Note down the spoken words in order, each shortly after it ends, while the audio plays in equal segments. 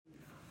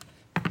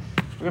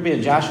We're going to be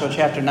in Joshua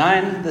chapter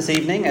 9 this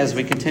evening as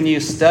we continue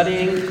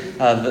studying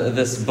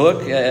this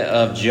book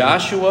of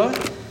Joshua.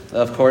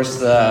 Of course,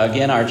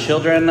 again, our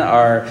children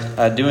are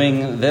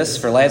doing this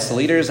for Lads to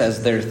Leaders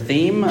as their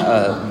theme,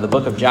 the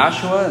book of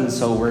Joshua. And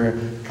so we're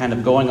kind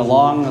of going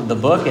along the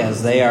book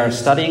as they are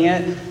studying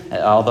it,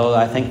 although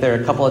I think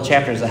they're a couple of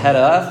chapters ahead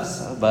of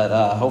us,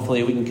 but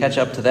hopefully we can catch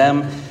up to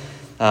them.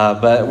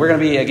 But we're going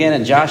to be, again,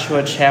 in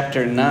Joshua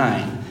chapter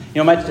 9.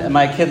 You know,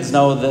 my kids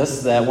know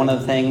this, that one of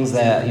the things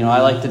that,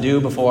 I like to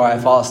do before I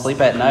fall asleep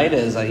at night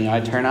is, I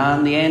turn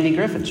on the Andy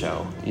Griffith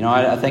Show.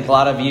 I think a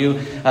lot of you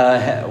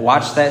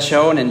watch that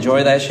show and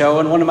enjoy that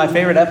show. And one of my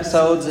favorite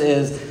episodes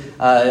is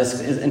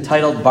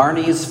entitled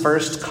Barney's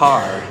First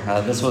Car.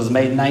 This was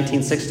made in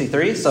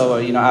 1963, so,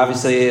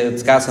 obviously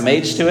it's got some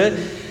age to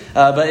it.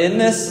 But in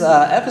this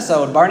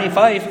episode, Barney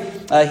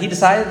Fife, he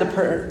decided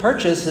to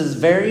purchase his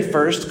very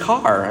first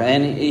car.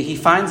 And he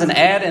finds an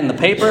ad in the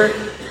paper,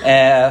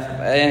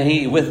 and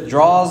he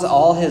withdraws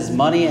all his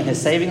money in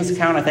his savings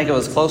account. I think it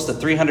was close to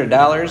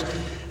 $300.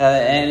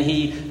 And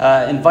he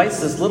invites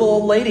this little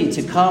old lady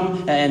to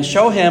come and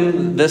show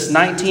him this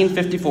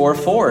 1954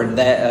 Ford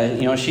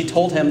that, she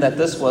told him that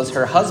this was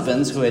her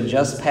husband's who had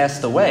just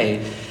passed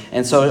away.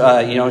 And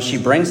so, she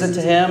brings it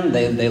to him.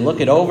 They look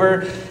it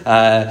over.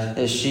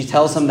 She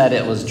tells him that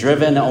it was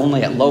driven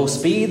only at low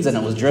speeds and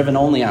it was driven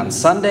only on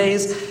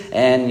Sundays.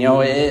 And,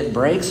 it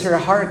breaks her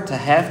heart to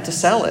have to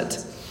sell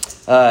it.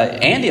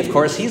 Andy, of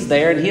course, he's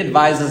there, and he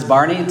advises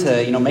Barney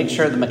to, make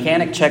sure the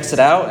mechanic checks it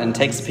out and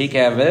takes a peek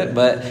at it.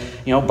 But,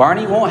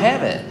 Barney won't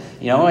have it,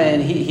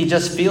 and he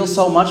just feels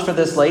so much for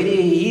this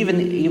lady.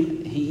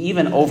 He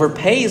even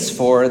overpays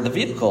for the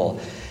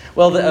vehicle.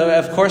 Well,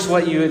 of course,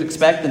 what you would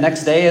expect the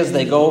next day is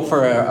they go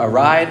for a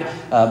ride,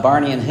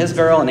 Barney and his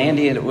girl, and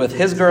Andy with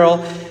his girl.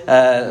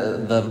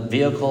 The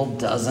vehicle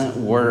doesn't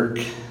work.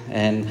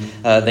 And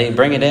they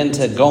bring it in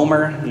to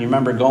Gomer. You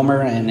remember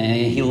Gomer? And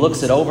he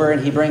looks it over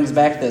and he brings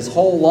back this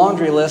whole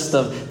laundry list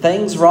of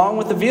things wrong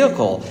with the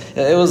vehicle.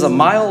 It was a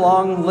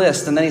mile-long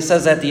list. And then he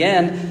says at the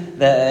end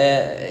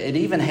that it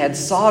even had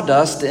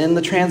sawdust in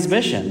the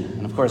transmission.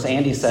 And of course,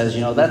 Andy says,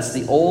 that's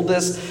the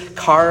oldest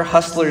car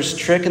hustler's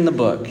trick in the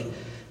book.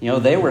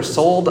 They were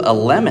sold a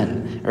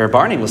lemon, or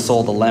Barney was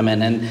sold a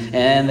lemon,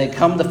 and they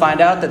come to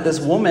find out that this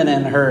woman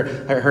and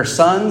her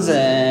sons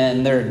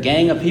and their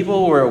gang of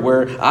people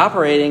were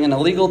operating an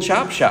illegal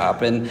chop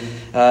shop, and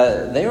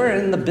they were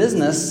in the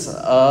business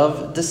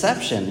of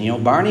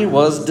deception. Barney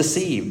was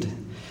deceived.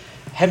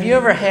 Have you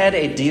ever had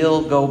a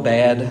deal go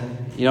bad?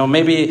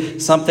 Maybe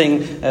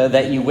something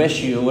that you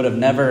wish you would have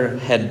never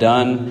had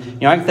done.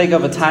 I can think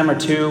of a time or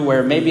two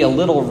where maybe a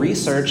little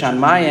research on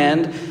my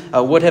end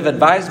would have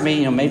advised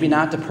me, maybe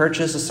not to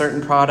purchase a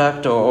certain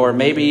product or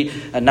maybe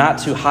not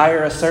to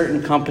hire a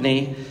certain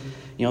company.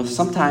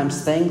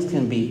 Sometimes things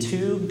can be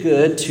too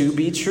good to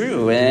be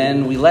true,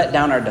 and we let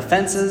down our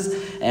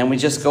defenses and we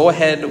just go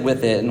ahead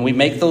with it and we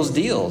make those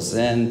deals.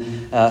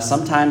 And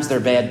sometimes they're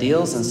bad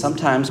deals, and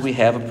sometimes we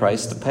have a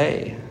price to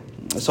pay.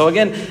 So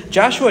again,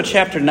 Joshua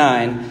chapter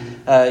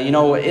 9,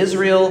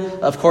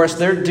 Israel, of course,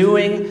 they're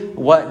doing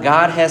what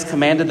God has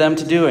commanded them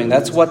to do. And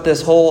that's what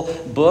this whole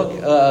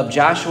book of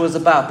Joshua is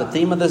about. The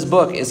theme of this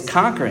book is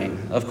conquering.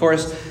 Of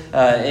course,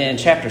 in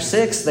chapter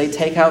 6, they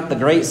take out the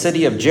great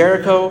city of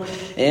Jericho.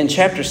 In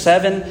chapter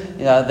 7,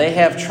 they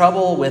have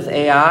trouble with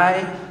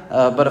Ai.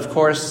 But of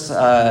course,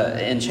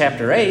 in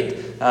chapter 8,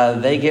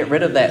 they get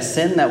rid of that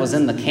sin that was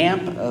in the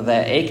camp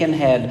that Achan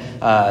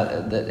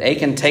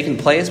taken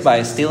place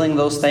by stealing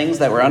those things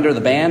that were under the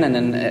ban.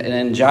 And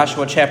in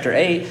Joshua chapter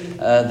 8,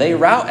 they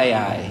rout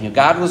Ai.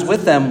 God was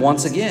with them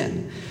once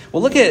again.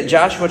 Well, look at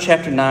Joshua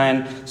chapter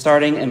 9,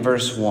 starting in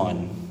verse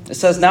 1. It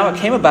says, "Now it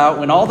came about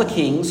when all the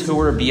kings who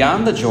were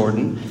beyond the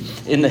Jordan,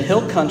 in the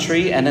hill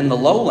country and in the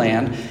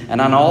lowland,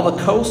 and on all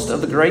the coast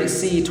of the great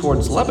sea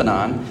towards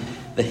Lebanon,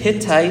 the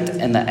Hittite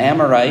and the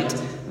Amorite,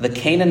 the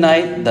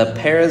Canaanite, the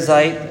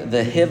Perizzite,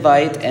 the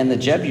Hivite, and the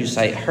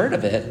Jebusite heard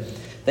of it,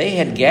 they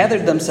had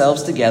gathered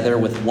themselves together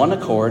with one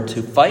accord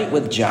to fight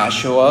with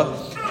Joshua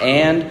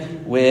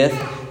and with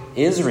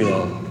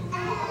Israel."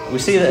 We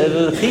see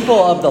the people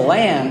of the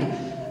land,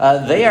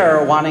 they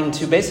are wanting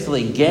to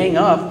basically gang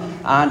up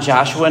on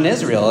Joshua and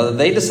Israel.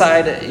 They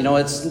decide,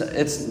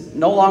 it's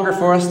no longer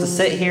for us to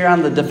sit here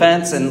on the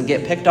defense and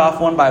get picked off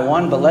one by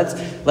one, but let's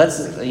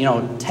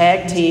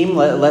tag team,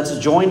 let's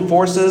join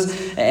forces,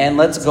 and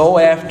let's go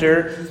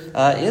after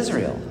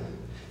Israel.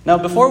 Now,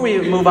 before we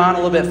move on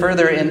a little bit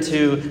further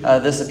into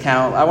this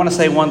account, I want to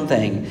say one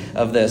thing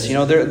of this.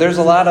 There's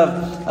a lot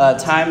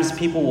of times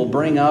people will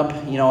bring up,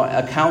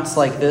 accounts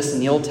like this in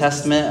the Old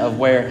Testament of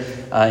where,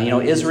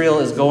 Israel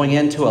is going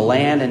into a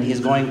land and he's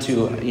going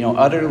to,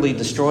 utterly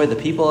destroy the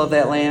people of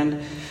that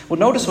land. Well,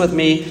 notice with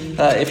me,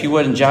 if you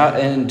would,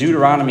 in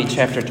Deuteronomy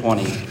chapter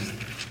 20.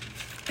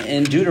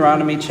 In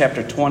Deuteronomy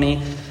chapter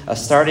 20,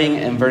 starting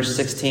in verse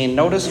 16,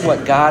 notice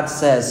what God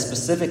says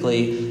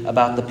specifically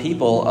about the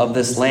people of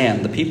this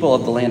land, the people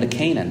of the land of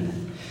Canaan.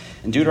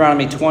 In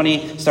Deuteronomy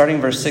 20, starting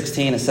in verse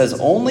 16, it says,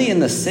 "Only in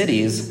the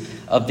cities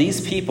of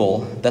these people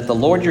that the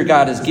Lord your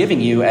God is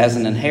giving you as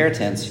an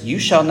inheritance, you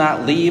shall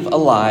not leave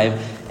alive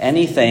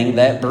anything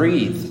that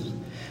breathes.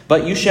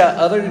 But you shall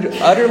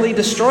utterly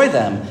destroy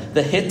them,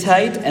 the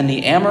Hittite and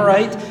the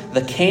Amorite,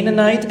 the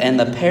Canaanite and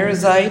the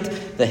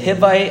Perizzite, the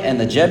Hivite and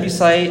the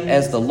Jebusite,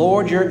 as the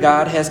Lord your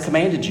God has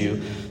commanded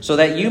you, so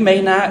that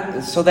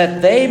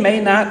they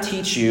may not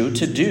teach you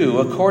to do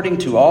according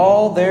to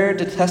all their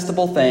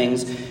detestable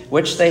things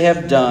which they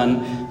have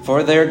done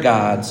for their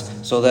gods,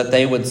 so that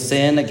they would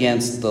sin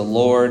against the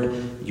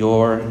Lord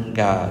your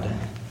God.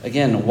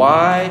 Again,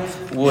 why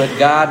would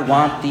God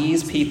want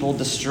these people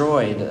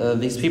destroyed?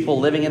 These people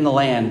living in the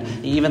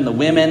land, even the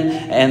women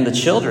and the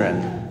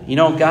children. You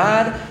know,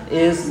 God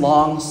is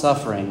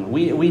long-suffering.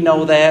 We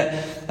know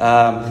that,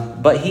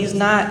 but he's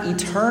not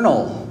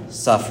eternal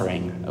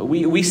suffering.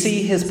 We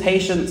see his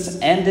patience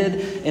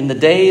ended in the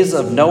days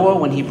of Noah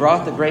when he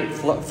brought the great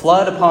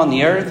flood upon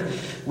the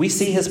earth. We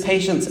see his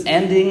patience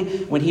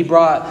ending when he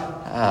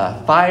brought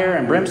fire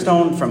and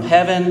brimstone from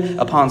heaven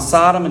upon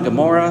Sodom and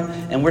Gomorrah.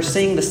 And we're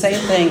seeing the same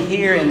thing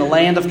here in the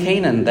land of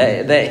Canaan,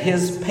 that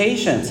his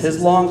patience,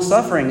 his long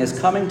suffering is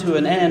coming to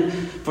an end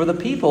for the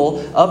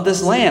people of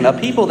this land, a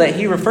people that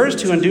he refers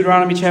to in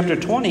Deuteronomy chapter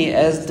 20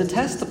 as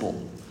detestable.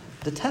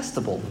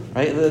 Detestable,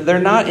 right? They're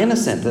not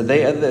innocent.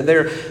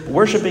 They're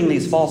worshiping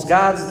these false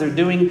gods. They're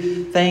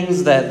doing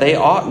things that they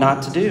ought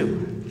not to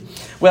do.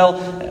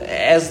 Well,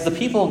 as the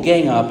people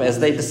gang up, as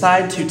they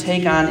decide to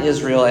take on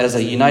Israel as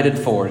a united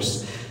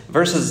force,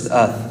 verses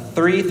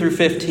 3 through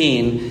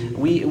 15,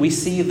 we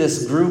see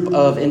this group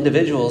of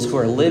individuals who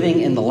are living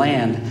in the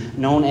land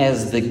known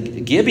as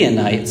the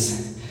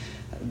Gibeonites.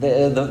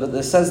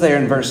 It says there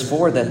in verse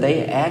 4 that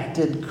they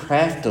acted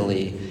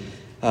craftily.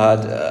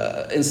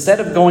 Instead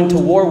of going to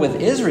war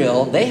with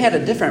Israel, they had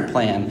a different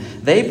plan.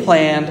 They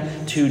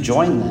planned to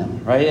join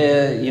them, right?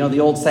 The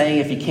old saying,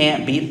 if you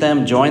can't beat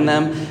them, join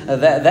them.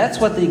 That's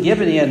what the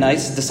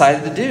Gibeonites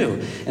decided to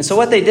do. And so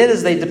what they did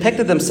is they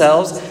depicted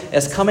themselves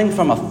as coming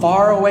from a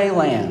faraway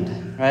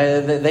land, right?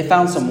 They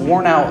found some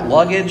worn out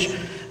luggage,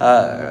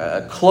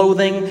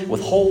 clothing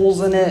with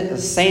holes in it,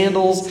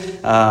 sandals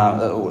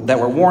that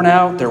were worn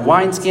out. Their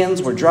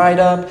wineskins were dried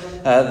up.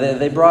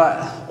 They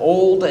brought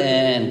old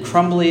and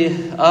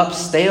crumbly up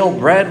stale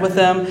bread with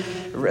them.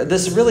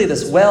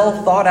 This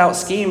well thought out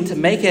scheme to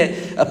make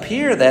it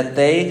appear that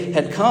they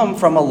had come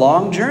from a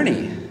long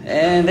journey.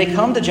 And they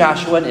come to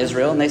Joshua and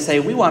Israel and they say,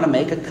 we want to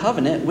make a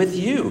covenant with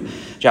you.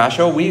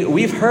 Joshua,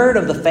 we've heard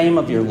of the fame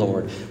of your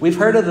Lord. We've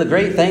heard of the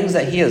great things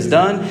that he has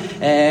done,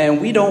 and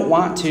we don't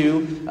want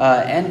to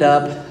end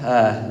up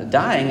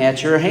dying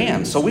at your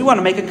hands. So we want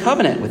to make a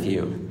covenant with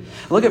you.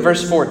 Look at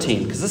verse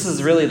 14, because this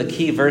is really the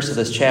key verse of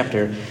this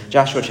chapter,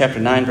 Joshua chapter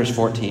 9, verse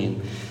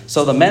 14.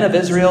 So the men of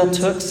Israel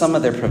took some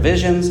of their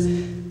provisions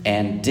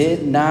and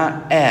did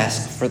not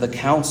ask for the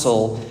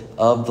counsel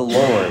of the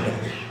Lord.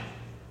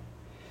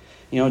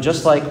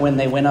 Just like when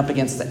they went up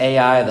against the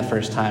AI the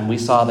first time, we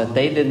saw that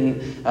they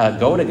didn't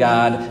go to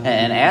God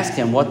and ask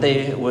him what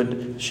they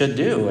should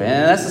do.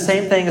 And that's the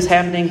same thing is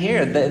happening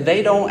here.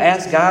 They don't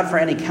ask God for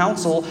any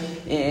counsel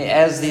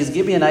as these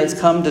Gibeonites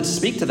come to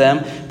speak to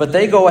them, but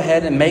they go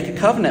ahead and make a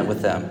covenant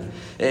with them.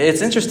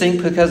 It's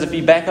interesting because if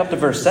you back up to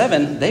verse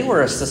 7, they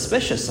were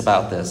suspicious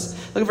about this.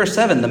 Look at verse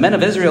 7. The men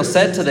of Israel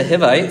said to the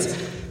Hivites,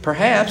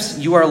 perhaps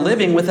you are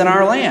living within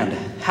our land.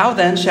 How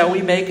then shall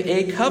we make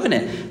a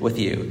covenant with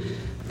you?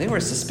 They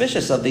were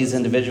suspicious of these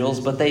individuals,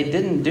 but they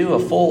didn't do a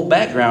full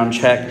background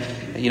check,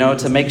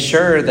 to make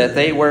sure that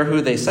they were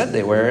who they said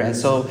they were. And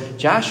so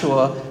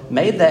Joshua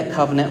made that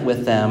covenant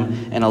with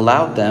them and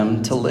allowed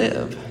them to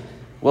live.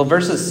 Well,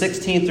 verses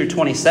 16 through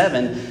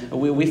 27,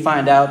 we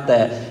find out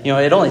that,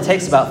 it only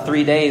takes about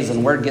 3 days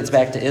and word gets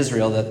back to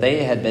Israel that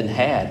they had been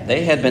had.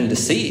 They had been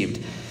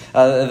deceived.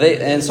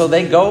 And so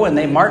they go and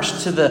they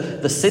march to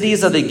the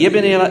cities of the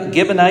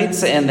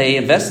Gibeonites and they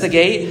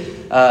investigate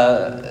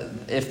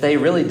if they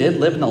really did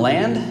live in the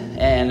land,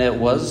 and it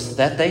was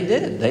that they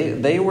did.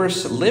 They were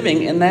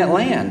living in that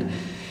land.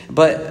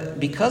 But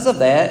because of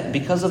that,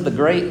 because of the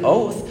great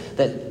oath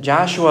that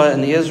Joshua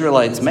and the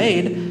Israelites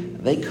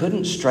made, they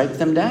couldn't strike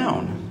them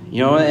down.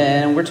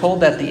 And we're told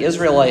that the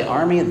Israelite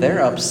army,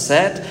 they're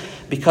upset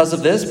because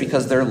of this,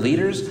 because their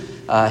leaders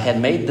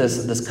had made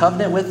this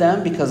covenant with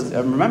them, because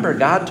remember,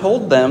 God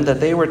told them that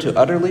they were to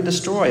utterly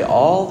destroy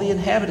all the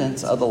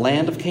inhabitants of the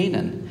land of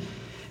Canaan.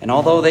 And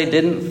although they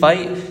didn't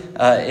fight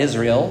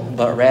Israel,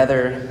 but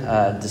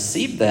rather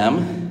deceived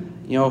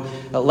them,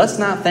 let's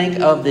not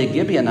think of the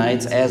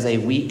Gibeonites as a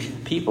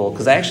weak people.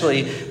 Because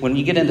actually, when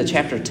you get into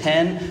chapter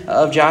 10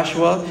 of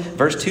Joshua,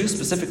 verse 2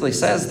 specifically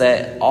says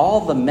that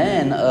all the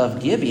men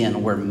of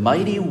Gibeon were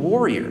mighty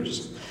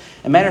warriors.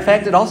 As a matter of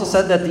fact, it also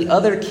said that the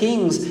other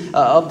kings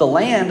of the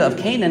land of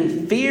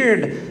Canaan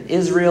feared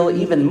Israel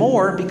even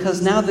more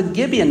because now the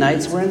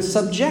Gibeonites were in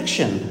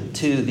subjection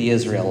to the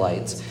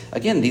Israelites.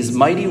 Again, these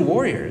mighty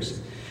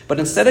warriors. But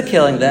instead of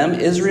killing them,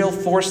 Israel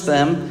forced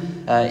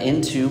them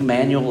into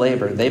manual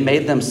labor. They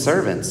made them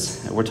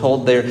servants. We're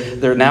told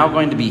they're now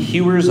going to be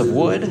hewers of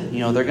wood.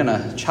 They're going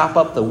to chop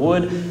up the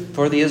wood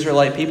for the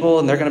Israelite people,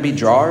 and they're going to be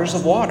drawers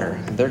of water.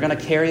 They're going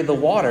to carry the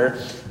water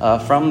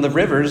from the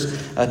rivers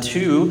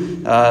to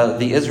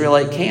the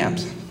Israelite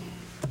camps.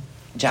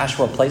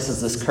 Joshua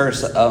places this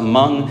curse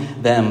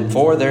among them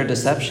for their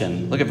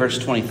deception. Look at verse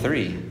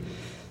 23. It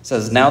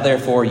says, "Now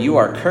therefore you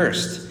are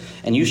cursed,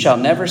 and you shall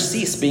never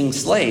cease being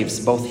slaves,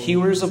 both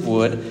hewers of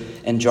wood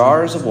and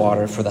jars of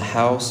water for the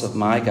house of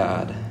my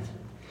God."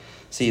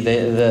 See,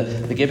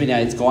 the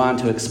Gibeonites go on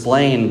to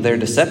explain their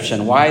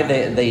deception, why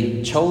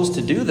they chose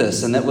to do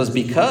this. And it was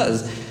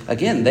because,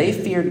 again, they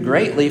feared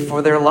greatly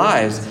for their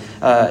lives,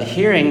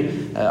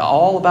 hearing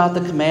all about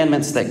the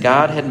commandments that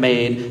God had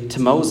made to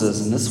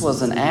Moses. And this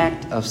was an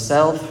act of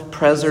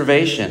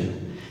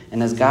self-preservation.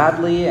 And as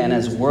godly and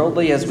as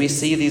worldly as we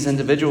see these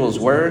individuals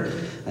were,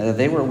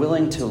 they were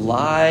willing to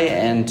lie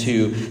and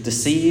to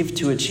deceive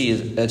to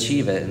achieve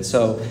it. And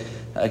so,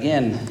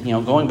 again,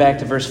 going back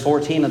to verse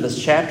 14 of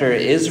this chapter,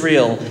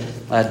 Israel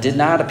did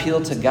not appeal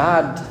to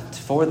God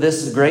for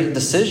this great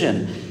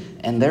decision,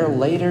 and they're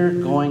later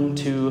going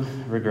to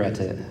regret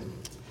it.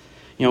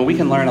 We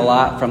can learn a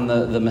lot from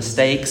the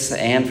mistakes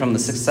and from the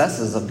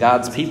successes of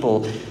God's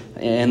people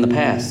in the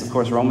past. Of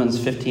course, Romans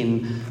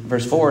 15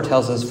 verse 4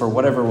 tells us, "For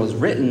whatever was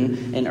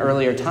written in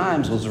earlier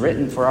times was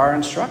written for our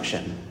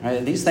instruction."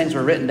 Right? These things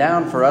were written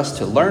down for us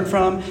to learn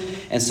from.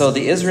 And so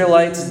the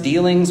Israelites'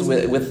 dealings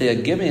with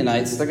the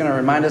Gibeonites, they're going to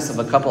remind us of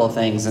a couple of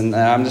things. And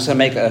I'm just going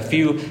to make a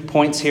few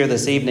points here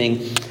this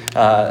evening.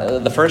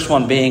 The first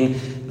one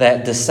being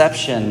that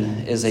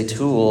deception is a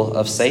tool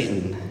of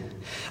Satan.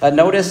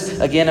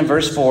 Notice again in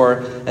verse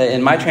 4,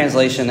 in my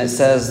translation, it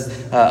says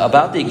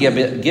about the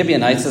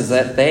Gibeonites is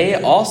that they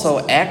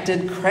also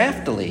acted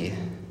craftily.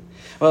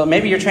 Well,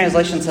 maybe your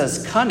translation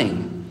says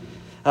cunning.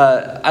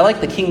 I like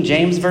the King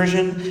James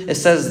Version. It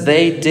says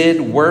they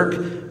did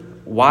work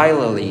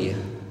wilily.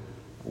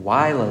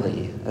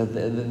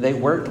 They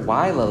worked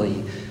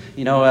wilily.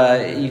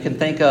 You can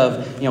think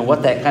of,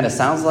 what that kind of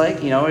sounds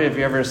like. If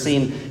you ever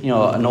seen,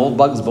 an old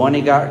Bugs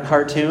Bunny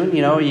cartoon,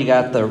 you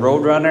got the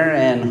Roadrunner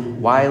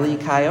and Wile E.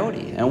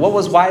 Coyote. And what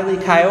was Wile E.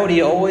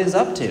 Coyote always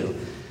up to?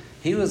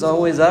 He was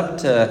always up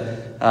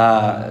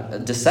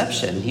to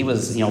deception. He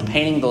was,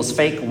 painting those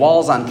fake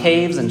walls on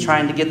caves and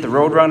trying to get the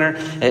Roadrunner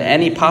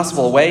any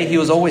possible way. He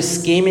was always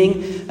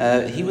scheming.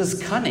 He was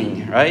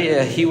cunning,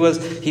 right? He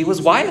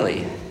was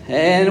wily.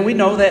 And we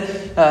know that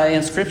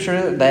in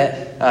Scripture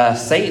that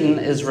Satan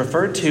is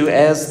referred to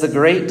as the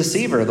great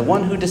deceiver, the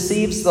one who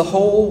deceives the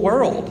whole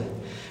world.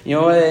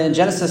 In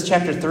Genesis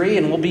chapter 3,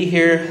 and we'll be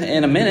here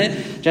in a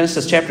minute,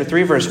 Genesis chapter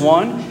 3, verse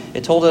 1,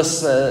 it told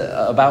us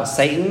about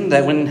Satan,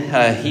 that when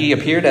he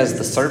appeared as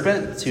the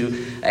serpent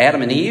to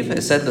Adam and Eve,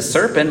 it said the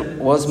serpent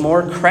was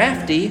more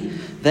crafty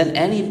than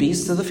any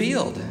beast of the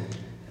field.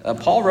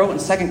 Paul wrote in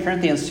 2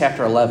 Corinthians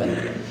chapter 11,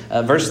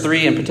 verse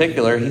 3 in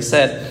particular, he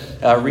said,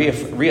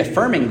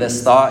 reaffirming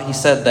this thought, he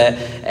said that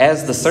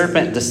as the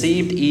serpent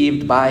deceived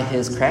Eve by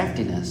his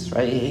craftiness,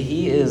 right?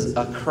 He is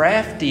a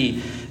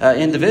crafty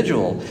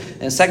individual.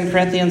 In 2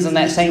 Corinthians, in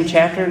that same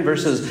chapter, in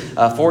verses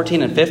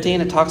 14 and 15,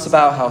 it talks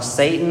about how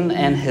Satan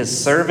and his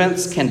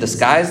servants can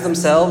disguise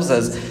themselves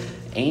as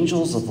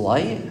angels of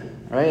light.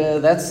 Right?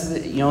 That's,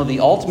 the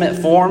ultimate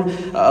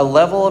form,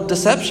 level of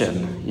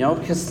deception,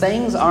 because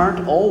things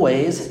aren't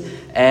always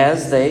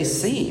as they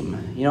seem.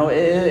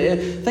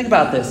 Think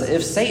about this.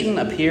 If Satan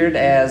appeared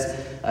as,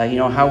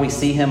 how we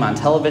see him on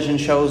television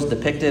shows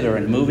depicted or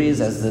in movies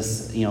as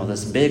this,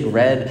 this big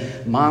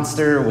red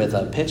monster with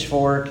a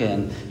pitchfork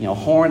and,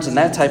 horns and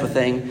that type of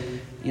thing,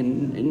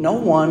 no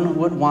one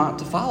would want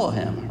to follow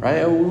him,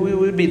 right? We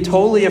would be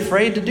totally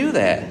afraid to do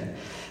that.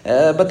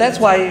 But that's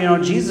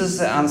why,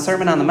 Jesus on the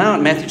Sermon on the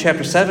Mount, Matthew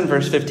chapter 7,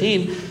 verse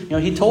 15,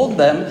 he told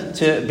them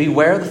to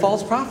beware the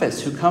false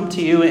prophets who come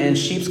to you in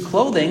sheep's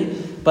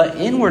clothing, but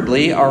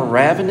inwardly are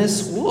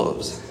ravenous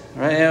wolves.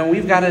 Right? And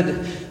we've got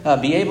to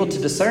be able to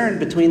discern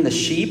between the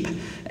sheep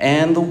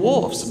and the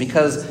wolves,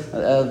 because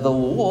the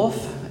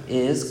wolf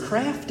is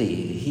crafty.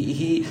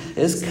 He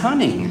is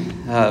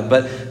cunning.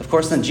 But, of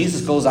course, then Jesus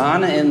goes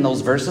on in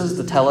those verses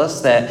to tell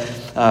us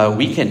that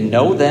we can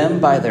know them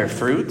by their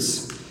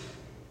fruits.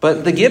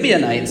 But the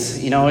Gibeonites,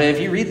 if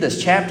you read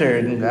this chapter,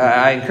 and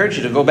I encourage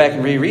you to go back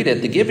and reread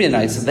it, the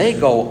Gibeonites, they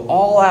go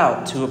all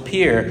out to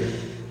appear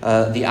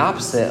the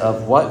opposite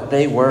of what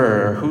they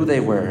were or who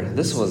they were.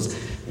 This was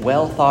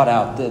well thought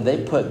out.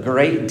 They put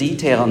great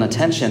detail and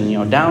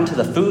attention, down to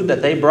the food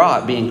that they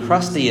brought being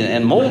crusty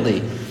and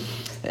moldy.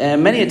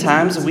 And many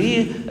times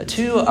we,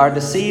 too, are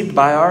deceived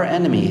by our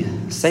enemy,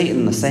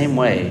 Satan, the same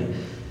way.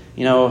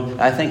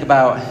 I think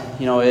about,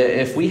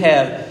 if we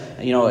have,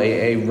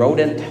 a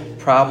rodent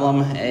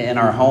problem in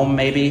our home,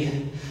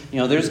 maybe,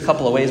 there's a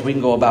couple of ways we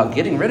can go about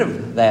getting rid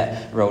of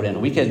that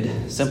rodent. We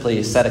could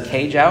simply set a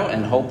cage out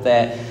and hope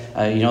that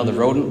the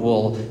rodent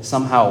will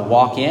somehow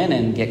walk in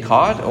and get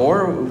caught,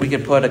 or we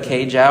could put a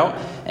cage out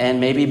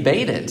and maybe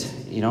bait it.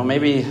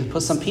 Maybe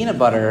put some peanut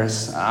butter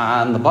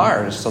on the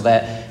bars so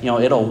that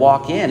it'll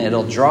walk in,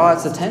 it'll draw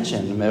its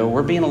attention.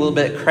 We're being a little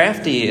bit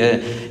crafty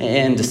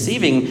in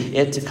deceiving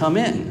it to come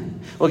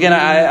in. Well, again,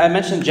 I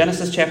mentioned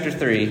Genesis chapter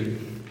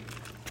 3.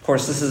 Of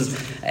course, this is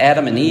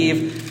Adam and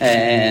Eve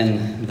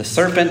and the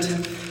serpent,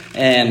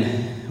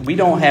 and we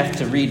don't have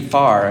to read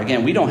far.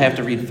 Again, we don't have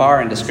to read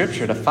far into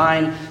Scripture to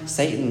find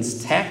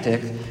Satan's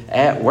tactic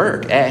at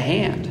work, at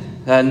hand.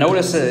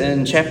 Notice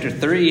in chapter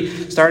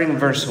 3, starting in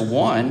verse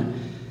 1,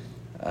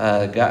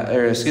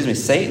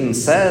 Satan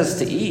says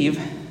to Eve,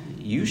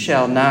 "You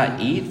shall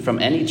not eat from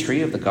any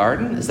tree of the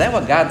garden." Is that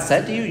what God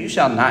said to you? You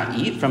shall not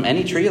eat from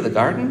any tree of the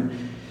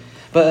garden?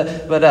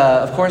 But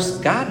of course,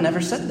 God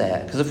never said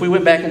that. Because if we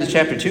went back into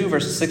chapter 2,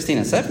 verses 16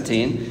 and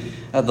 17,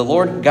 the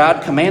Lord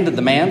God commanded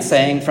the man,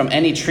 saying, "From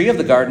any tree of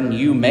the garden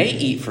you may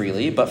eat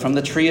freely, but from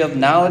the tree of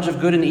knowledge of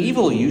good and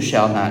evil you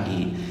shall not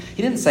eat."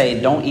 He didn't say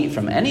don't eat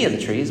from any of the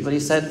trees, but he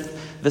said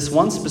this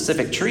one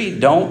specific tree,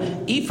 don't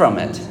eat from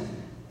it.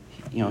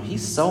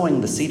 He's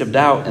sowing the seed of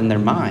doubt in their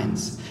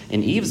minds,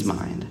 in Eve's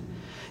mind.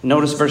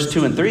 Notice verse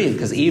 2 and 3,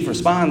 because Eve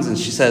responds and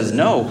she says,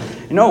 no,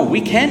 we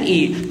can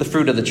eat the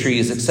fruit of the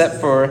trees except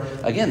for,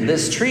 again,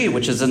 this tree,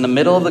 which is in the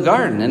middle of the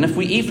garden. And if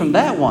we eat from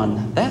that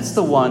one, that's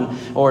the one,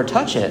 or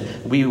touch it,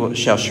 we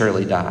shall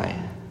surely die.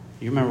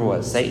 You remember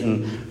what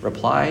Satan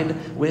replied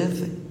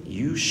with?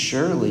 You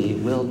surely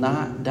will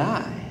not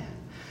die.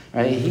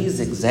 Right? He's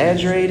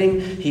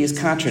exaggerating. He's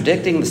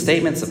contradicting the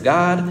statements of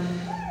God.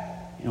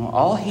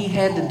 All he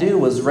had to do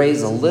was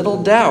raise a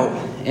little doubt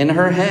in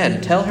her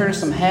head, tell her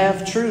some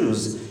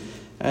half-truths.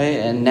 Right?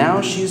 And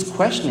now she's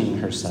questioning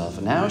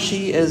herself. Now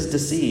she is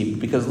deceived.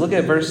 Because look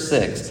at verse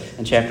 6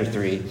 in chapter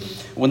 3.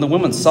 When the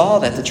woman saw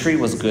that the tree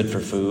was good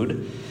for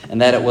food,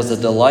 and that it was a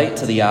delight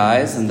to the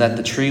eyes, and that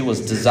the tree was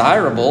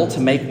desirable to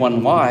make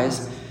one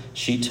wise,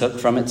 she took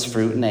from its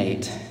fruit and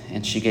ate.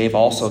 And she gave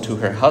also to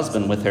her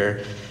husband with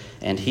her,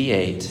 and he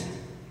ate.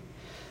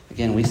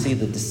 Again, we see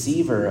the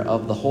deceiver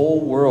of the whole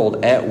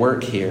world at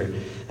work here.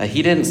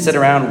 He didn't sit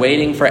around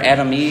waiting for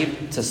Adam and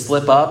Eve to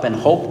slip up and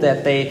hope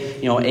that they,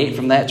 ate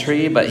from that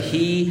tree, but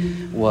he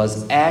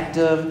was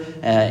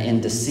active in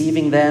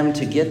deceiving them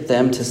to get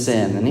them to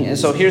sin. And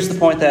so here's the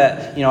point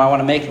that, I want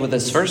to make with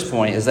this first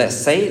point, is that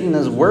Satan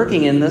is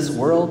working in this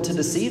world to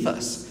deceive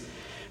us.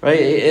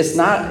 Right? He's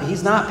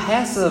not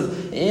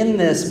passive in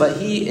this, but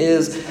he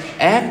is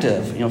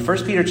active.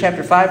 1 Peter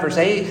chapter 5, verse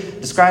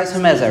 8 describes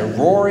him as a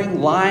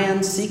roaring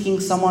lion seeking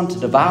someone to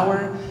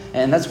devour.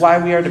 And that's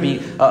why we are to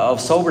be of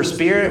sober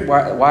spirit,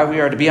 why we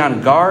are to be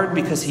on guard,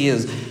 because he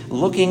is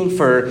looking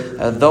for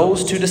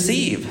those to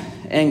deceive.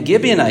 And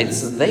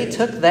Gibeonites, they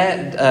took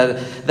that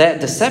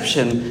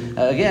deception,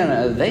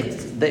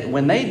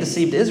 when they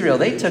deceived Israel,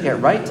 they took it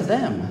right to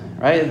them.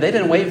 Right? They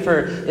didn't wait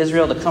for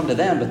Israel to come to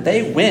them, but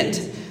they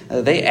went.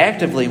 They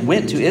actively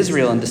went to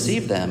Israel and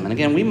deceived them. And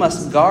again, we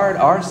must guard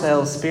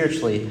ourselves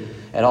spiritually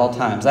at all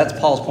times. That's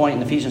Paul's point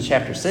in Ephesians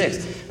chapter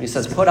 6. He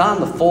says, put on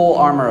the full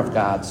armor of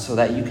God so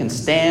that you can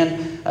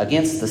stand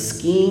against the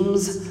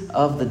schemes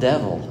of the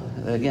devil.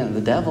 Again,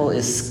 the devil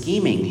is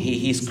scheming.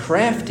 He's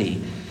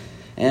crafty.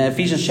 In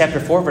Ephesians chapter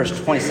 4, verse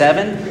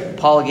 27,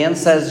 Paul again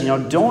says,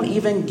 don't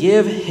even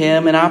give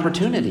him an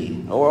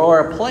opportunity or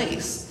a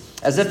place.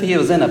 As if he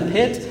was in a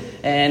pit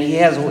and he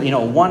has,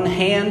 one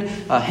hand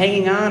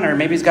hanging on, or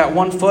maybe he's got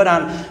one foot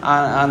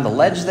on the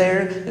ledge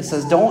there. It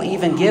says, don't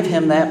even give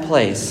him that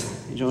place.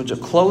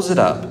 Just close it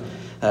up.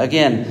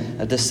 Again,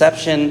 a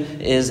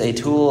deception is a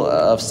tool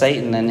of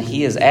Satan, and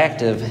he is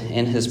active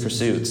in his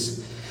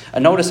pursuits.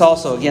 Notice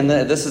also, again,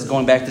 this is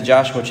going back to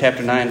Joshua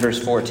chapter 9,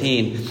 verse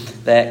 14,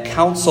 that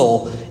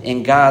counsel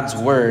in God's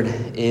word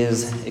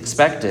is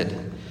expected.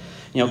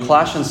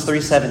 Colossians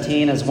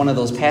 3:17 is one of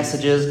those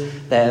passages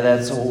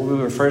that's what we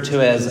refer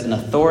to as an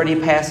authority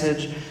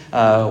passage.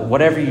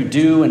 Whatever you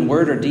do in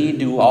word or deed,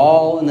 do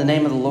all in the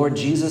name of the Lord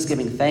Jesus,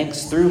 giving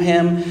thanks through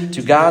him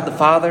to God the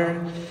Father.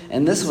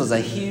 And this was a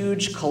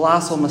huge,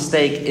 colossal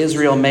mistake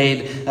Israel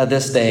made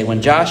this day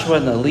when Joshua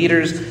and the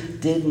leaders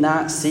did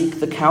not seek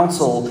the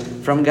counsel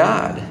from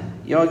God.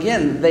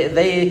 Again,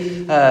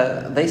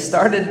 they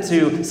started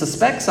to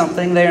suspect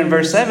something there in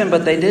verse 7,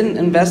 but they didn't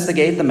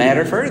investigate the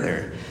matter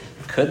further.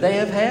 Could they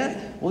have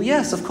had? Well,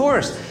 yes, of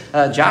course.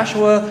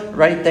 Joshua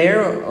right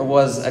there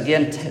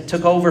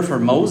took over for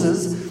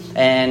Moses,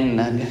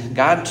 and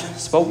God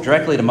spoke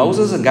directly to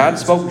Moses, and God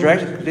spoke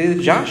directly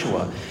to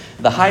Joshua.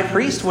 The high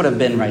priest would have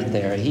been right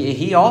there.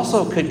 He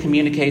also could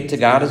communicate to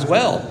God as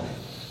well.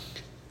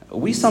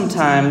 We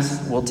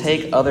sometimes will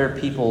take other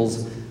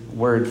people's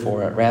word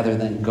for it rather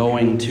than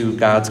going to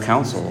God's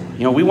counsel.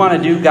 We want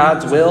to do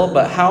God's will,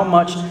 but how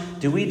much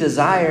do we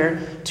desire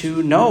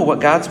to know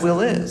what God's will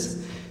is?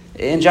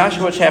 In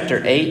Joshua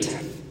chapter 8,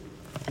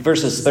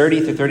 verses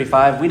 30 through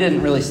 35, we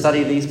didn't really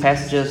study these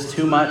passages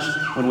too much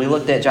when we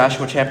looked at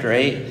Joshua chapter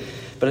 8.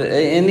 But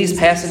in these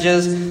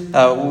passages,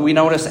 we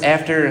notice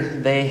after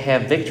they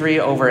have victory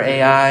over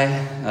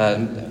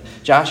Ai,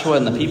 Joshua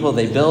and the people,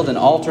 they build an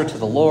altar to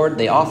the Lord.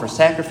 They offer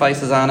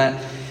sacrifices on it.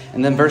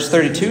 And then verse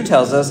 32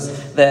 tells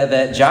us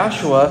that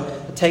Joshua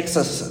takes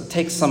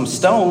some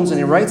stones and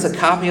he writes a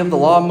copy of the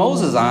law of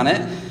Moses on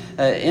it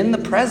in the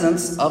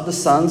presence of the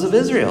sons of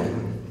Israel.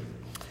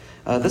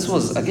 This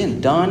was, again,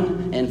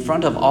 done in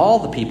front of all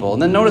the people.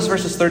 And then notice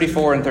verses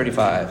 34 and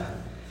 35.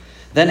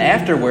 Then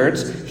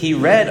afterwards he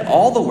read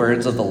all the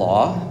words of the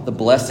law, the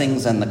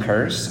blessings and the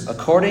curse,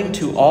 according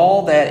to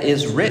all that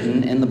is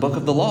written in the book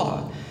of the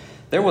law.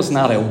 There was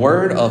not a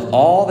word of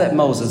all that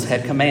Moses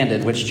had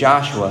commanded which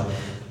Joshua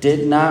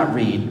did not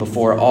read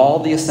before all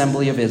the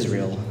assembly of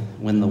Israel,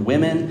 when the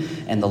women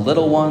and the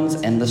little ones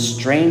and the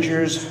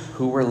strangers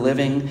who were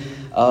living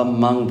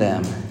among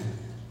them.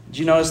 Did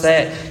you notice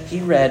that?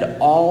 He read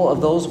all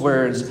of those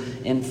words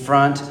in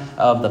front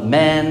of the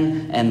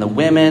men and the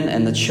women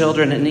and the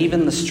children and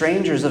even the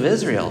strangers of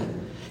Israel.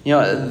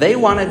 They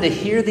wanted to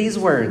hear these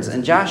words,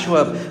 and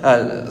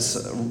Joshua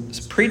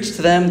preached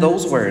to them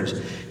those words.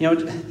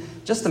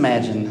 Just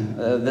imagine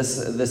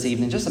this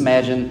evening. Just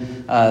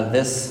imagine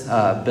this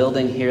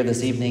building here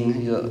this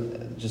evening.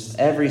 Just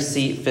every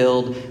seat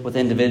filled with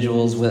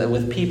individuals,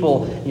 with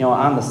people,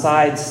 on the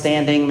sides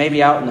standing,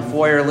 maybe out in the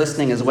foyer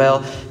listening as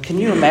well. Can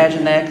you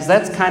imagine that? Because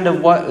that's kind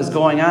of what is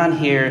going on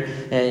here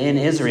in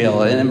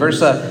Israel. And in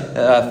verse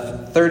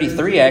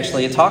 33,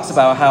 actually, it talks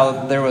about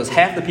how there was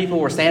half the people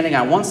were standing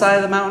on one side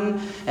of the mountain,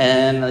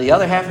 and the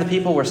other half of the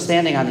people were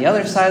standing on the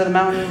other side of the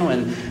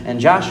mountain. And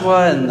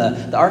Joshua and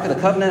the Ark of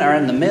the Covenant are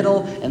in the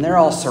middle, and they're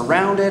all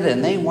surrounded,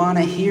 and they want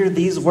to hear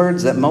these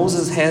words that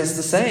Moses has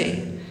to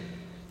say.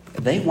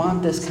 They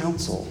want this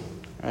counsel,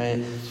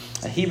 right?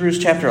 Hebrews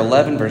chapter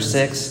 11, verse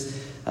 6,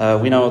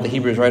 we know the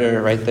Hebrews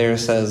writer right there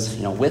says,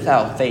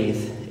 without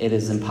faith it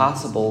is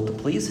impossible to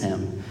please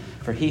him.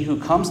 For he who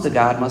comes to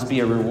God must be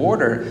a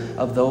rewarder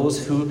of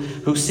those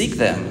who seek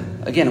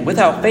them. Again,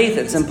 without faith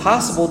it's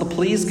impossible to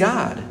please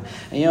God.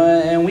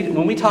 And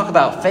when we talk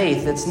about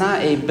faith, it's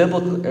not a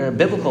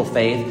biblical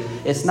faith.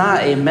 It's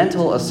not a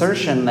mental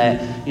assertion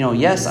that,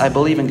 yes, I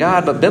believe in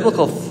God, but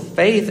biblical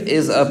faith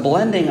is a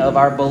blending of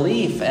our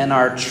belief and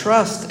our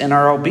trust and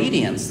our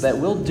obedience that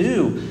we'll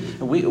do.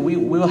 We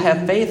will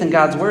have faith in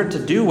God's word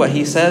to do what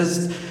he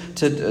says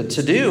to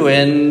do.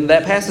 And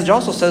that passage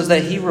also says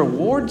that he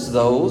rewards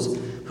those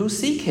who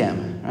seek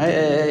him.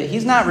 Right?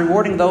 He's not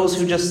rewarding those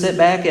who just sit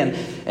back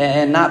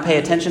and not pay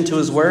attention to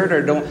his word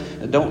or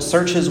don't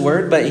search his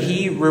word, but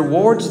he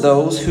rewards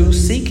those who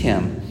seek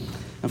him.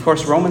 Of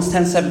course, Romans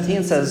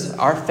 10:17 says,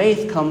 our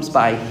faith comes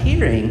by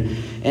hearing,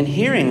 and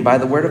hearing by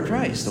the word of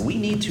Christ. So we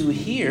need to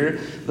hear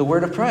the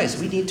word of Christ.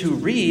 We need to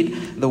read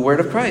the word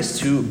of Christ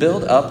to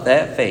build up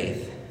that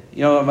faith.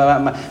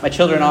 My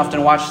children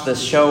often watch this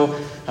show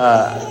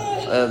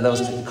that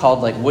was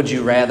called Would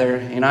You Rather.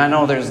 I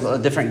know there's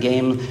different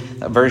game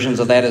versions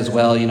of that as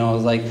well.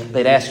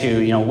 They'd ask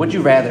you, would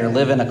you rather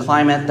live in a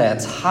climate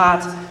that's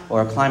hot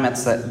or a climate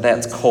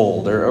that's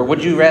cold? Or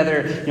would you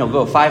rather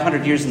go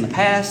 500 years in the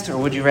past, or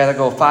would you rather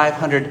go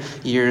 500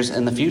 years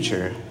in the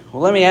future?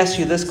 Well, let me ask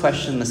you this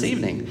question this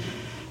evening.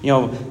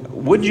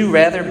 Would you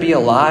rather be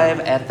alive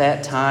at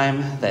that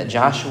time that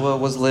Joshua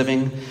was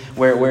living,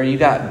 where you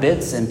got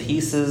bits and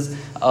pieces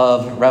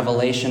of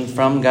revelation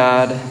from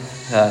God?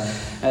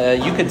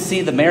 You could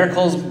see the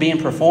miracles being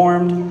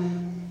performed.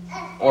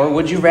 Or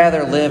would you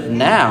rather live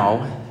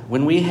now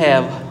when we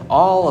have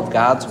all of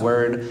God's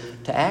word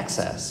to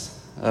access?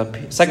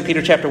 2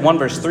 Peter chapter 1,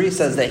 verse 3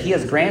 says that he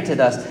has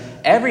granted us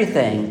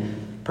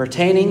everything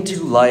pertaining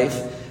to life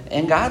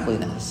and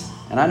godliness.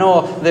 And I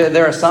know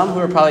there are some who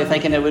are probably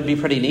thinking it would be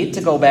pretty neat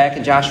to go back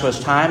in Joshua's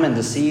time and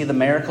to see the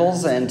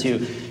miracles and to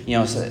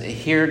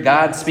hear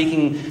God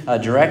speaking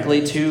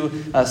directly to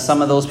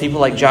some of those people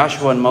like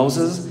Joshua and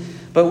Moses.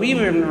 But we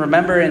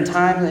remember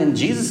in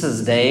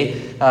Jesus' day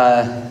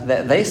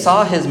that they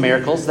saw his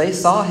miracles, they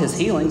saw his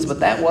healings, but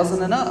that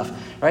wasn't enough,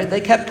 right?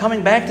 They kept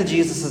coming back to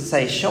Jesus and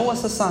say, show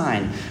us a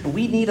sign.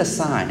 We need a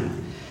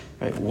sign.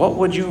 Right? What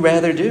would you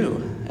rather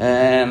do?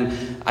 And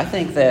I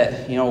think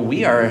that,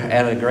 we are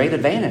at a great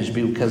advantage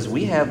because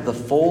we have the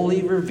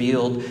fully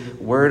revealed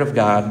Word of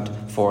God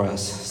for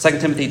us. 2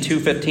 Timothy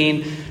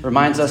 2:15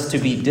 reminds us to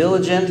be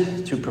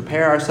diligent, to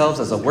prepare ourselves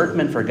as a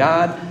workman for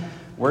God,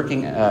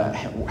 working,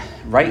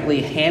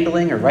 rightly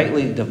handling or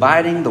rightly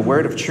dividing the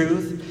word of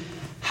truth.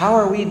 How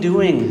are we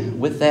doing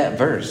with that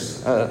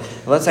verse?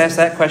 Let's ask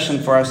that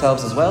question for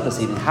ourselves as well this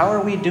evening. How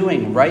are we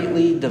doing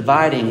rightly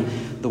dividing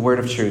the word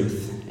of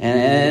truth?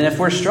 And if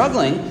we're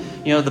struggling,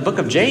 the book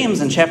of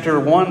James in chapter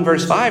 1,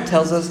 verse 5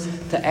 tells us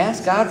to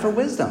ask God for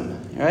wisdom.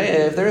 Right?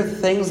 If there are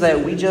things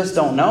that we just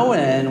don't know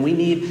and we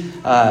need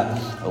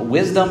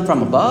wisdom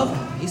from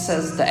above, he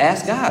says to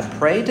ask God.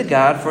 Pray to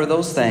God for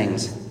those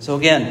things. So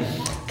again,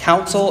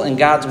 counsel in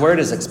God's word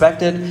is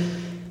expected,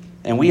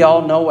 and we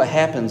all know what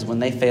happens when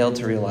they fail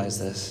to realize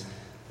this.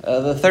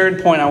 The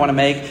third point I want to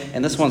make,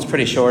 and this one's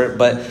pretty short,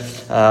 but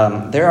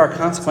there are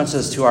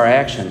consequences to our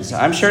actions.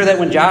 I'm sure that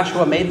when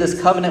Joshua made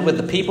this covenant with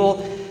the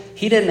people,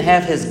 he didn't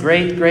have his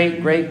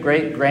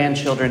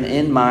great-great-great-great-grandchildren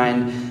in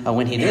mind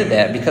when he did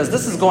that, because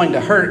this is going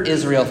to hurt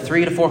Israel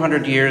 300 to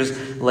 400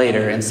 years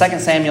later. In 2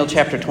 Samuel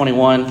chapter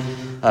 21,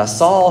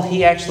 Saul,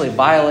 he actually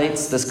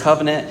violates this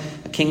covenant,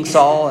 King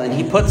Saul, and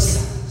he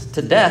puts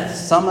to death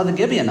some of the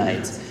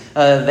Gibeonites.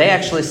 They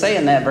actually say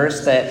in that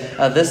verse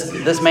that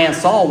this man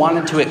Saul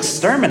wanted to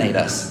exterminate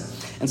us.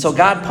 And so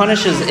God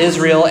punishes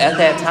Israel at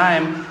that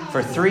time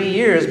for 3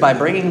 years by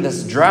bringing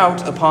this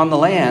drought upon the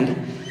land.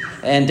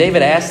 And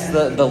David asked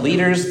the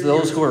leaders,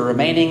 those who were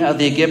remaining of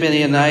the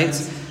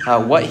Gibeonites,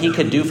 what he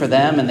could do for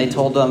them. And they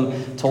told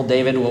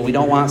David, well, we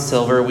don't want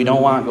silver, we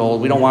don't want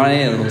gold, we don't want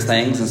any of those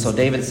things. And so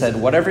David said,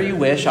 whatever you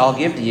wish, I'll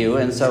give to you.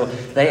 And so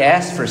they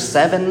asked for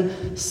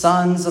 7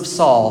 sons of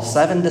Saul,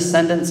 7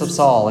 descendants of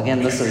Saul.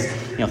 Again, this is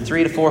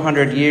 300 to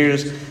 400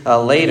 years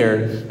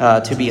later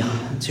to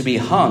be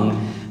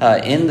hung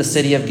in the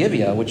city of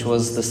Gibeah, which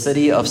was the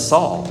city of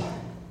Saul.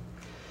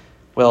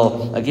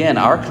 Well, again,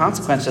 our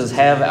consequences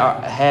there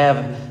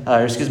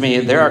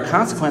are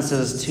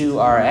consequences to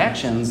our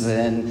actions,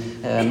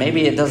 and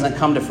maybe it doesn't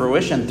come to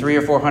fruition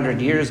 300 or 400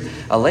 years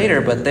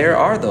later, but there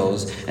are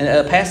those. And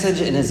a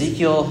passage in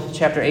Ezekiel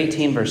chapter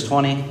 18, verse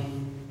 20,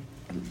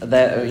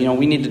 that,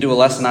 we need to do a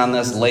lesson on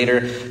this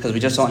later because we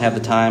just don't have the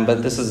time,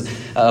 but this is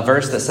a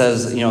verse that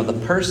says,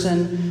 the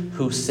person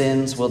who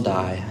sins will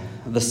die.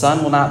 The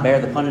son will not bear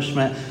the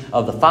punishment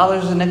of the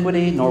father's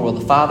iniquity, nor will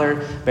the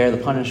father bear the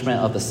punishment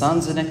of the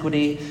son's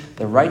iniquity.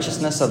 The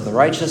righteousness of the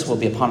righteous will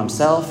be upon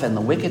himself, and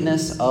the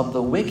wickedness of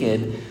the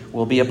wicked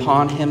will be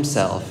upon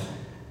himself.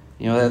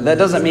 That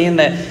doesn't mean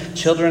that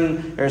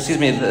children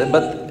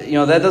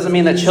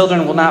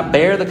will not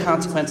bear the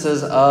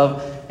consequences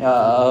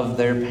of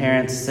their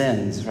parents'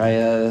 sins,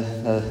 right?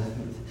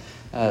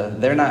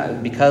 They're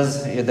not,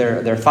 because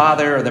their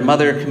father or their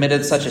mother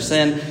committed such a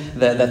sin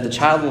that the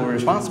child will be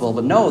responsible.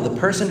 But no, the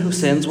person who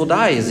sins will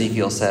die,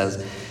 Ezekiel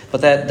says. But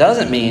that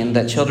doesn't mean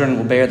that children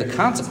will bear the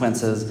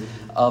consequences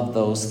of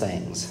those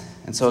things.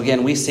 And so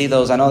again, we see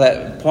those. I know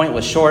that point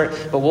was short,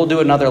 but we'll do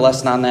another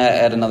lesson on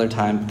that at another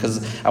time,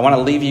 because I want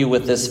to leave you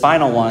with this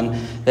final one,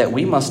 that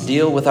we must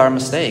deal with our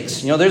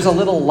mistakes. There's a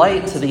little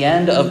light to the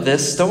end of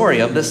this story,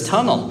 of this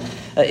tunnel.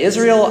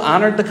 Israel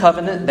honored the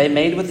covenant they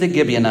made with the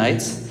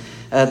Gibeonites.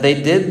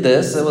 They did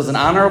this. It was an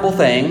honorable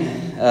thing.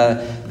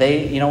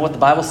 What the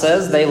Bible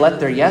says, they let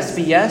their yes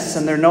be yes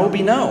and their no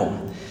be no.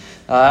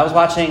 I was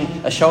watching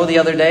a show the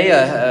other day,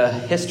 a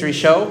history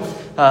show.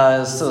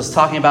 So it was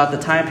talking about the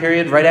time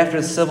period right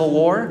after the Civil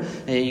War.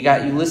 You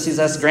got Ulysses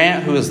S.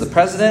 Grant, who was the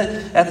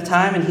president at the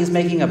time, and he's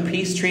making a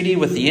peace treaty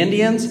with the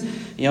Indians.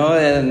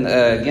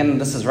 Again,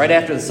 this is right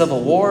after the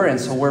Civil War, and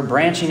so we're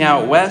branching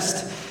out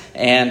west.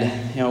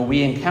 And,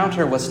 we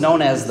encounter what's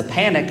known as the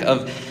Panic of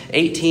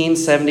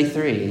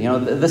 1873.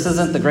 This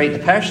isn't the Great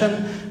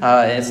Depression.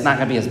 It's not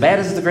going to be as bad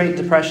as the Great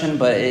Depression,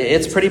 but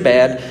it's pretty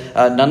bad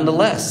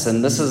nonetheless.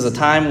 And this is a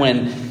time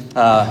when,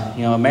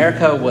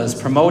 America was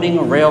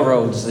promoting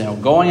railroads,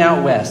 going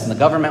out west. And the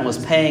government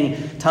was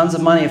paying tons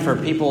of money for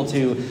people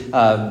to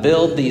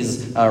build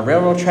these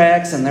railroad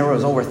tracks. And there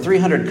was over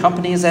 300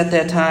 companies at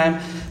that time.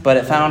 But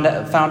it found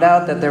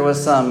out that there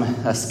was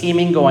some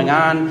scheming going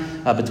on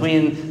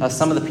between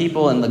some of the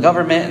people in the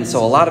government, and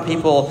so a lot of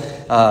people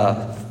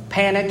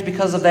panicked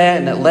because of that,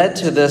 and it led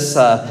to this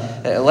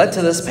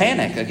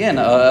panic again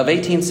of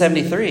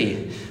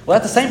 1873. Well,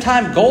 at the same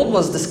time, gold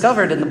was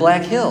discovered in the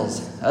Black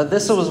Hills.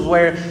 This was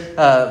where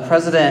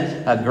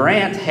President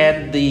Grant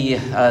had the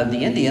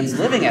Indians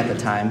living at the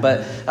time.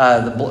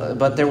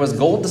 But there was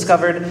gold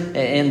discovered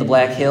in the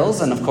Black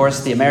Hills, and of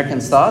course, the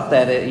Americans thought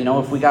that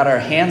if we got our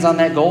hands on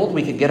that gold,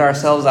 we could get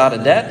ourselves out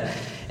of debt.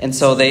 And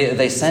so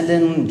they send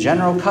in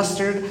General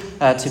Custer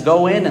to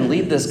go in and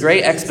lead this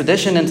great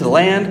expedition into the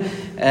land.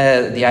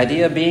 The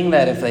idea being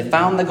that if they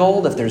found the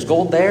gold, if there's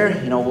gold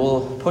there,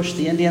 we'll push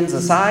the Indians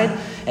aside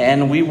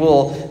and we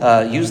will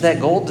use that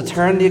gold to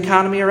turn the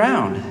economy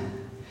around.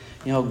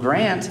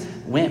 Grant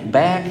went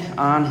back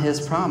on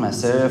his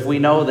promise. If we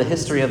know the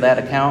history of that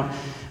account,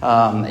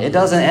 it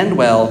doesn't end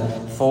well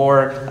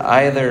for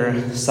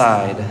either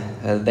side.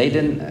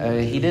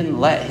 He didn't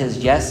let his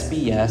yes be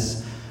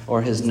yes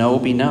or his no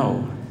be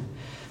no.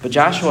 But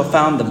Joshua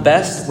found the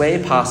best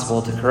way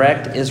possible to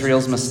correct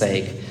Israel's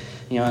mistake.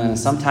 And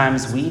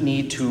sometimes we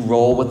need to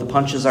roll with the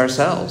punches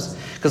ourselves.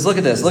 Because look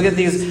at this. Look at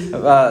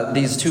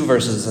these two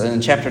verses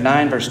in chapter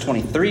 9, verse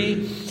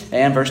 23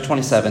 and verse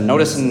 27.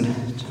 Notice in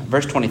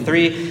verse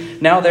 23,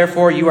 "Now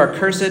therefore you are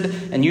cursed,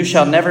 and you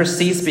shall never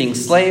cease being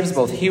slaves,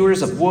 both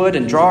hewers of wood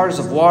and drawers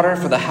of water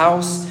for the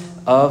house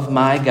of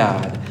my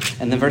God."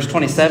 And then verse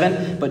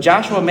 27, "But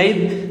Joshua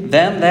made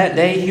them that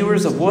day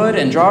hewers of wood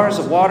and drawers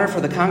of water for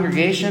the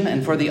congregation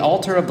and for the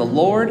altar of the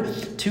Lord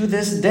to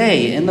this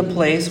day in the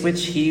place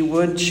which he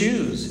would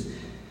choose."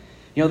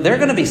 They're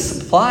going to be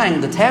supplying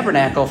the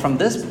tabernacle from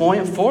this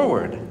point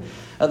forward.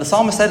 The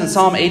psalmist said in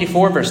Psalm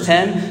 84, verse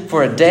 10,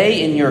 "For a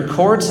day in your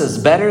courts is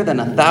better than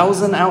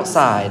 1,000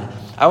 outside.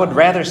 I would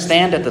rather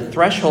stand at the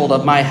threshold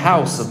of my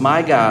house of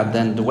my God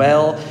than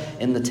dwell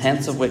in the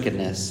tents of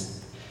wickedness."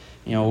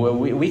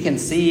 We can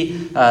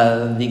see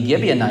the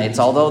Gibeonites,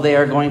 although they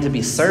are going to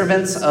be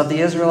servants of the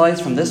Israelites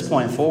from this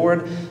point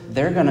forward,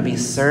 they're going to be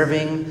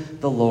serving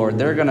the Lord.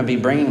 They're going to be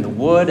bringing the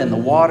wood and the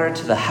water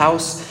to the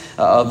house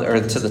or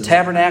to the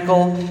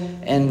tabernacle.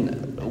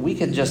 And we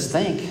could just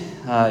think,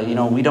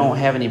 we don't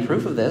have any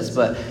proof of this,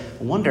 but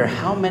wonder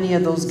how many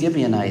of those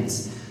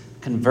Gibeonites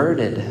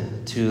converted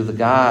to the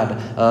God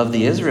of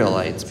the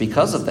Israelites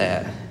because of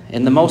that.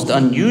 In the most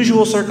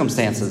unusual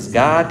circumstances,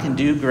 God can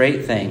do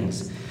great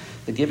things.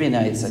 The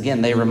Gibeonites,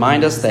 again, they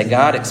remind us that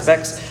God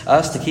expects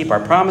us to keep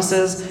our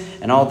promises,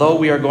 and although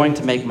we are going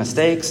to make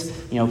mistakes,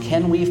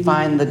 can we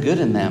find the good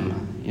in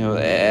them?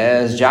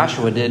 As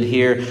Joshua did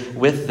here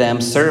with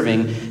them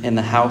serving in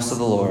the house of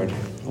the Lord.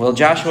 Well,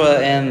 Joshua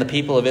and the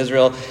people of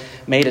Israel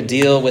made a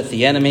deal with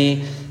the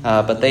enemy,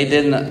 but they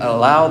didn't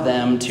allow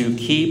them to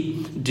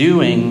keep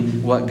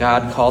doing what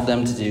God called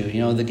them to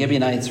do. The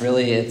Gibeonites,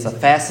 really, it's a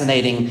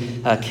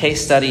fascinating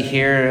case study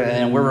here,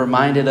 and we're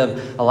reminded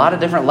of a lot of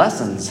different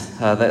lessons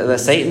that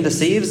Satan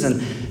deceives,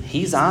 and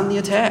he's on the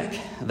attack.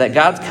 That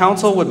God's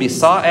counsel would be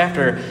sought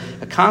after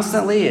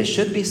constantly. It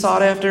should be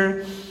sought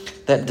after.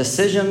 That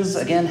decisions,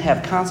 again,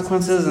 have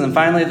consequences. And then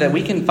finally, that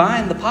we can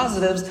find the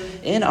positives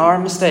in our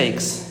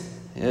mistakes.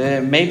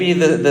 Maybe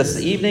this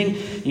evening,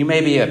 you may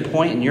be at a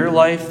point in your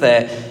life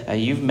that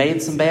you've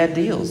made some bad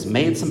deals,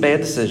 made some bad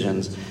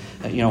decisions.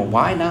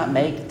 Why not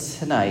make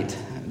tonight,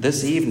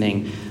 this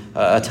evening,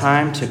 a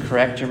time to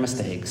correct your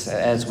mistakes?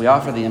 As we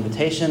offer the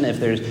invitation, if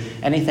there's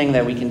anything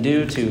that we can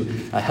do to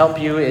help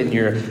you in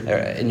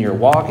your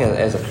walk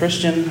as a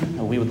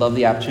Christian, we would love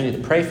the opportunity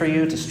to pray for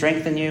you, to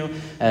strengthen you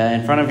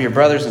in front of your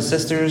brothers and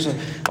sisters,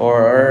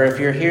 or if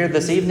you're here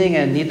this evening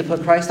and need to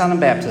put Christ on in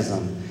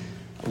baptism,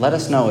 let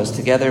us know as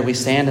together we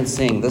stand and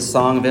sing this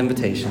song of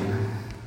invitation.